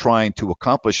people are trying to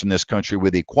accomplish in this country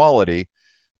with equality,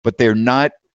 but they're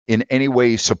not in any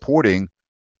way supporting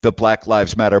the Black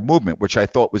Lives Matter movement, which I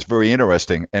thought was very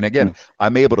interesting. And again,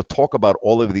 I'm able to talk about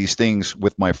all of these things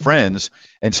with my friends.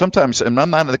 And sometimes, and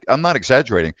I'm not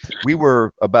exaggerating, we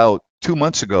were about 2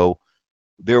 months ago,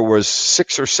 there was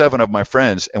 6 or 7 of my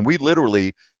friends, and we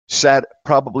literally sat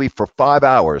probably for 5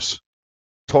 hours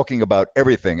talking about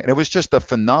everything. And it was just a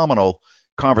phenomenal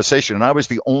conversation. And I was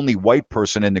the only white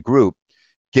person in the group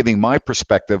giving my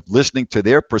perspective, listening to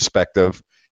their perspective.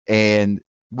 And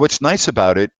what's nice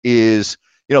about it is,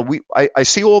 I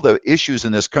see all the issues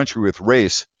in this country with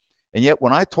race. And yet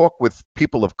when I talk with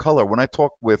people of color,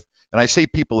 and I say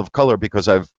people of color because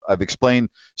I've explained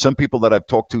some people that I've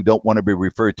talked to don't want to be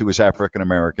referred to as African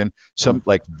American. Some,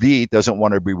 like V, doesn't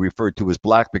want to be referred to as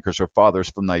Black because her father's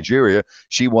from Nigeria.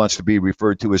 She wants to be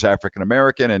referred to as African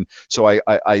American. And so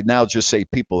I now just say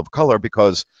people of color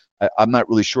because I'm not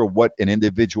really sure what an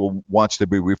individual wants to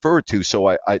be referred to. So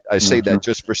I say that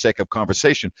just for sake of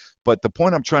conversation. But the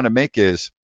point I'm trying to make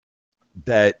is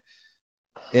that,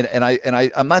 and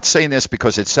I'm not saying this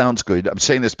because it sounds good. I'm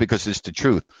saying this because it's the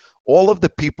truth. All of the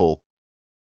people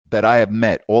that I have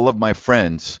met, all of my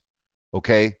friends,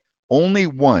 okay, only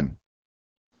one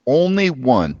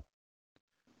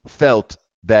felt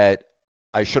that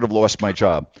I should have lost my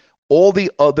job. All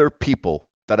the other people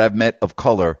that I've met of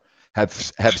color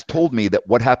have told me that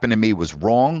what happened to me was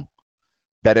wrong,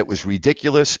 that it was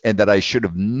ridiculous, and that I should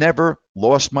have never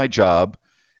lost my job.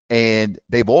 And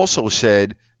they've also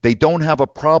said they don't have a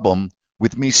problem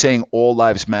with me saying all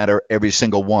lives matter, every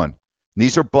single one.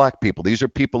 These are Black people. These are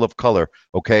people of color,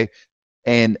 okay?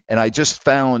 And I just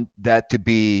found that to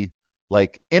be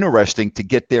like interesting to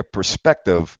get their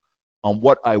perspective on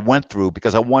what I went through,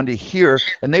 because I wanted to hear,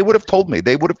 and they would have told me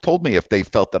if they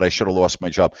felt that I should have lost my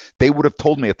job. They would have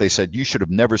told me if they said, you should have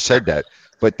never said that.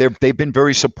 But they've been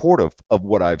very supportive of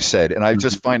what I've said, and I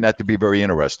just find that to be very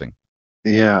interesting.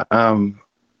 Yeah.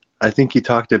 I think you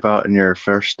talked about in your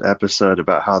first episode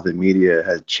about how the media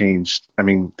had changed. I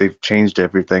mean, they've changed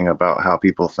everything about how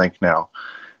people think now,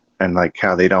 and like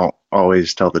how they don't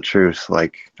always tell the truth.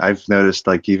 Like I've noticed,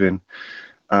 like even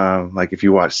like if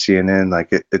you watch CNN,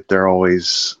 like they're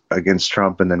always against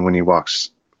Trump, and then when you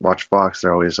watch Fox,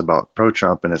 they're always about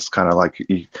pro-Trump, and it's kind of like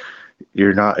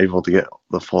you're not able to get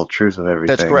the full truth of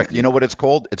everything. That's correct. You know what it's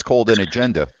called? It's called an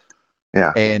agenda.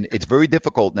 Yeah. And it's very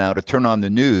difficult now to turn on the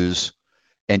news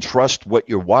and trust what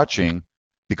you're watching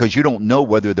because you don't know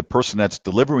whether the person that's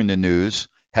delivering the news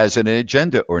has an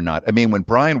agenda or not. I mean, when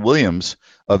Brian Williams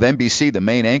of NBC, the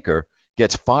main anchor,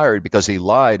 gets fired because he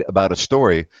lied about a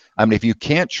story, I mean, if you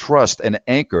can't trust an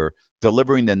anchor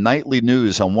delivering the nightly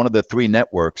news on one of the three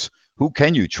networks, who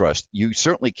can you trust? You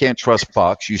certainly can't trust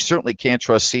Fox. You certainly can't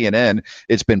trust CNN.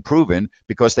 It's been proven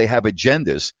because they have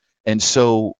agendas. And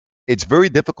so it's very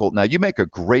difficult. Now, you make a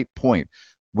great point.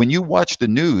 When you watch the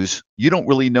news, you don't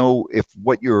really know if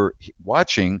what you're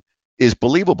watching is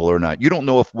believable or not. You don't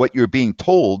know if what you're being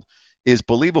told is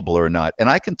believable or not. And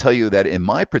I can tell you that in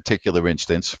my particular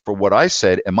instance, for what I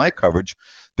said in my coverage,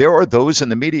 there are those in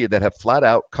the media that have flat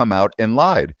out come out and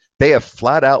lied. They have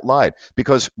flat out lied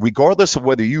because regardless of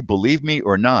whether you believe me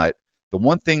or not, the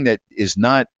one thing that is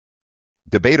not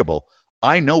debatable,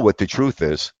 I know what the truth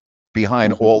is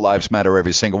behind All Lives Matter,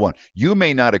 every single one. You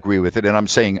may not agree with it, and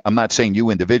I'm not saying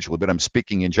you individually, but I'm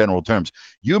speaking in general terms.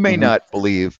 You may not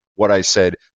believe what I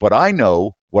said, but I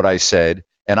know what I said,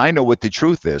 and I know what the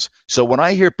truth is. So when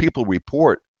I hear people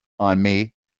report on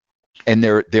me and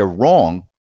they're wrong,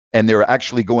 and they're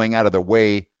actually going out of their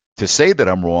way to say that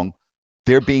I'm wrong,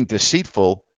 they're being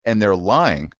deceitful and they're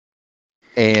lying,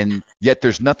 and yet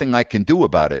there's nothing I can do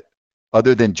about it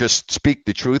other than just speak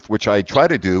the truth, which I try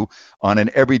to do on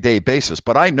an everyday basis.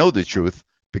 But I know the truth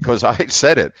because I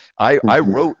said it. I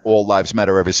wrote All Lives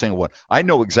Matter, every single one. I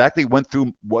know exactly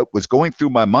what was going through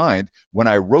my mind when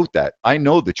I wrote that. I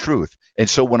know the truth. And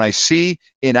so when I see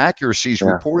inaccuracies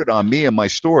reported on me and my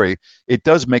story, it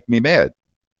does make me mad.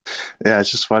 Yeah,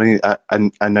 it's just funny.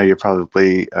 I know you're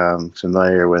probably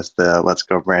familiar with the "Let's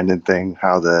Go Brandon" thing.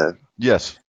 How the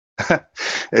yes,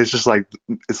 it's just like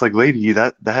lady,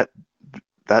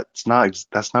 that's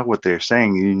not what they're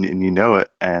saying, and you know it.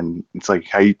 And it's like,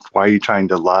 why are you trying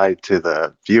to lie to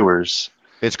the viewers?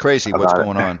 It's crazy what's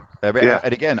going on.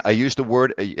 And again, I use the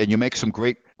word, and you make some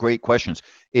great questions.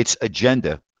 It's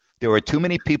agenda. There are too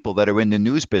many people that are in the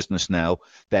news business now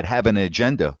that have an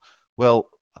agenda. Well,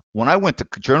 when I went to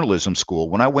journalism school,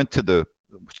 when I went to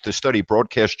study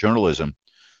broadcast journalism,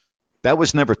 that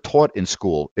was never taught in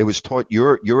school. It was taught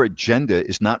your agenda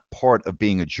is not part of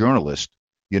being a journalist.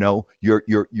 You know,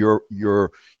 your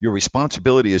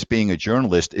responsibility as being a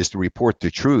journalist is to report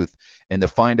the truth and to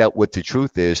find out what the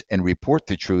truth is and report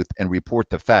the truth and report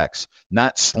the facts,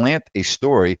 not slant a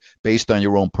story based on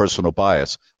your own personal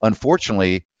bias.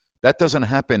 Unfortunately, that doesn't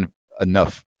happen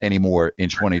enough anymore in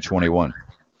 2021.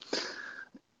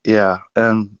 Yeah,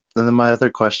 and then my other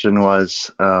question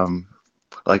was,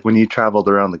 like when you traveled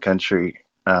around the country,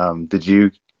 were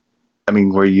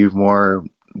you more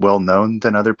well known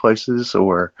than other places,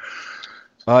 or?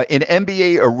 In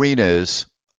NBA arenas,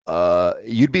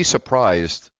 you'd be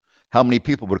surprised how many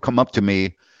people would come up to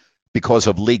me because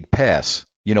of League Pass.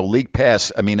 You know, League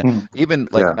Pass. I mean, even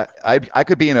like I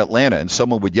could be in Atlanta and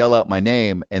someone would yell out my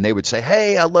name and they would say,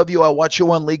 "Hey, I love you. I watch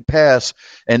you on League Pass."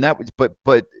 And that would,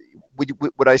 but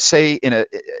would I say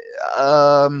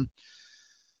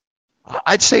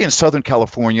I'd say in Southern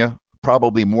California,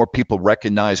 probably more people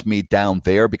recognize me down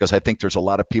there because I think there's a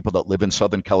lot of people that live in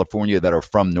Southern California that are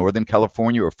from Northern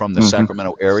California or from the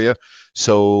Sacramento area.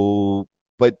 So,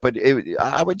 but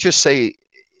I would just say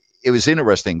it was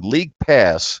interesting. League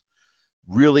Pass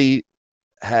really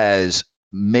has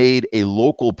made a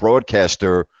local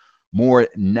broadcaster more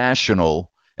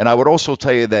national. And I would also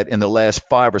tell you that in the last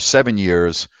 5 or 7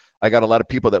 years, I got a lot of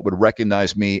people that would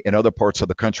recognize me in other parts of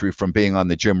the country from being on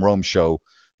the Jim Rome Show,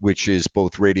 which is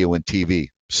both radio and TV.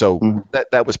 So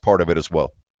that was part of it as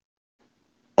well.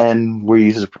 And were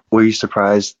you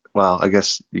surprised? Well, I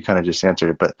guess you kind of just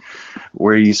answered it, but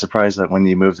were you surprised that when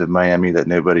you moved to Miami that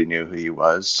nobody knew who you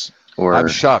was? Or I'm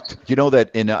shocked. You know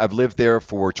that I've lived there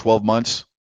for 12 months.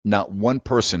 Not one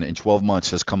person in 12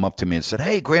 months has come up to me and said,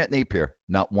 "Hey, Grant Napier."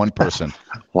 Not one person.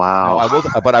 Wow.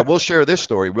 But I will share this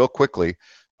story real quickly.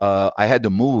 I had to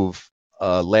move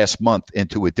last month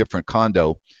into a different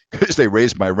condo because they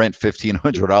raised my rent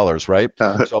 $1,500, right?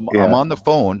 So I'm on the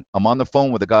phone. I'm on the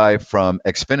phone with a guy from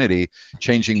Xfinity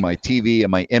changing my TV and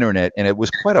my internet, and it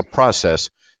was quite a process.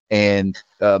 And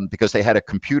because they had a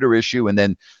computer issue, and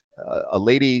then a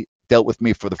lady dealt with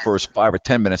me for the first 5 or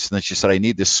 10 minutes. And then she said, I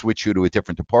need to switch you to a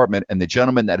different department. And the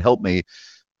gentleman that helped me,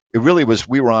 it really was,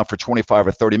 we were on for 25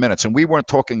 or 30 minutes. And we weren't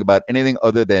talking about anything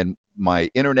other than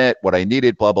my internet, what I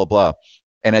needed, blah, blah, blah.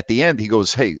 And at the end, he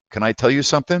goes, hey, can I tell you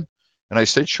something? And I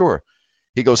said, sure.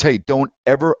 He goes, hey, don't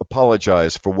ever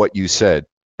apologize for what you said.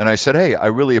 And I said, hey, I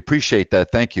really appreciate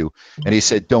that. Thank you. And he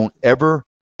said, don't ever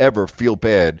feel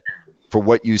bad for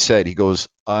what you said. He goes,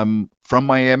 I'm from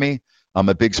Miami. I'm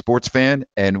a big sports fan.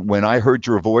 And when I heard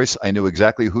your voice, I knew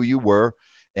exactly who you were.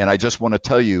 And I just want to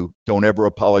tell you, don't ever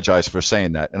apologize for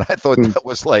saying that. And I thought that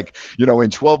was like, in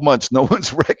 12 months, no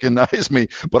one's recognized me,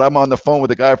 but I'm on the phone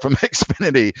with a guy from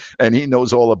Xfinity and he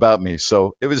knows all about me.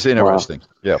 So it was interesting. Wow.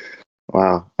 Yeah.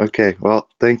 Wow. Okay. Well,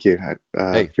 thank you.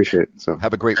 I appreciate it. So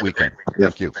have a great weekend.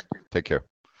 Thank you. Take care.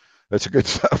 That's good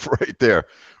stuff right there.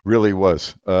 Really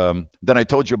was. Then I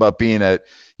told you about being at,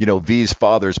 V's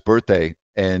father's birthday,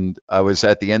 and I was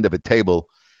at the end of a table,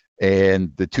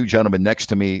 and the two gentlemen next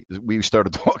to me, we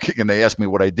started talking, and they asked me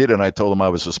what I did, and I told them I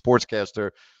was a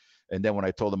sportscaster. And then when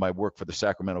I told them I worked for the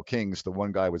Sacramento Kings, the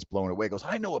one guy was blown away. Goes,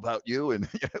 I know about you, and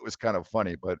it was kind of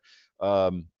funny. But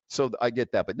so I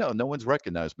get that. But no one's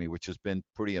recognized me, which has been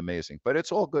pretty amazing. But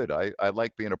it's all good. I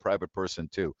like being a private person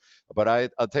too. But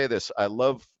I'll tell you this: I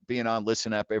love being on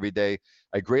Listen Up every day.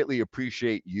 I greatly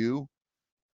appreciate you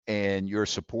and your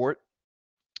support.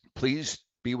 Please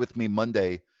be with me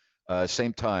Monday,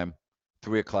 same time,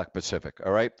 3:00 Pacific.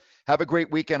 All right. Have a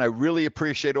great weekend. I really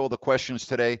appreciate all the questions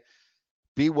today.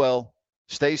 Be well.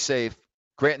 Stay safe.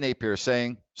 Grant Napier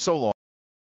saying so long.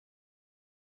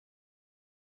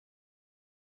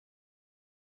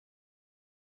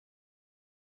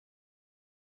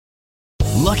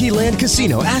 Lucky Land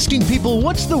Casino, asking people,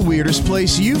 what's the weirdest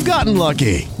place you've gotten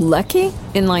lucky? Lucky?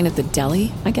 In line at the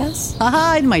deli, I guess?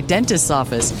 Aha, in my dentist's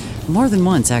office. More than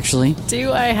once, actually.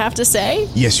 Do I have to say?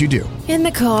 Yes, you do. In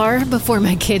the car before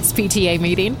my kids' PTA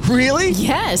meeting. Really?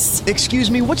 Yes. Excuse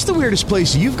me, what's the weirdest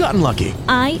place you've gotten lucky?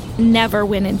 I never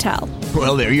win and tell.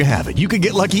 Well, there you have it. You can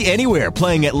get lucky anywhere,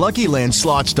 playing at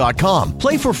LuckyLandSlots.com.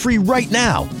 Play for free right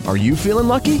now. Are you feeling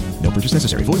lucky? No purchase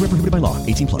necessary. Void where prohibited by law.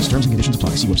 18+. Terms and conditions apply.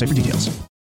 See website for details.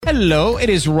 Hello, it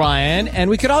is Ryan, and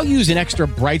we could all use an extra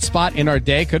bright spot in our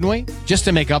day, couldn't we? Just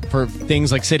to make up for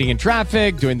things like sitting in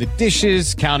traffic, doing the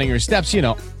dishes, counting your steps,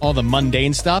 all the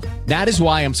mundane stuff. That is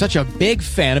why I'm such a big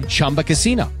fan of Chumba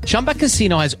Casino. Chumba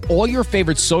Casino has all your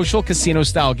favorite social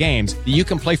casino-style games that you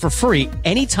can play for free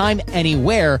anytime,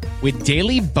 anywhere with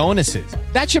daily bonuses.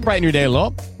 That should brighten your day a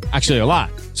little. Actually, a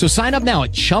lot. So sign up now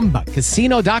at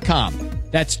ChumbaCasino.com.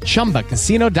 That's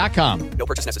ChumbaCasino.com. No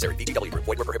purchase necessary. VGW Group.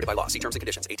 Void where prohibited by law. See terms and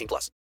conditions. 18+.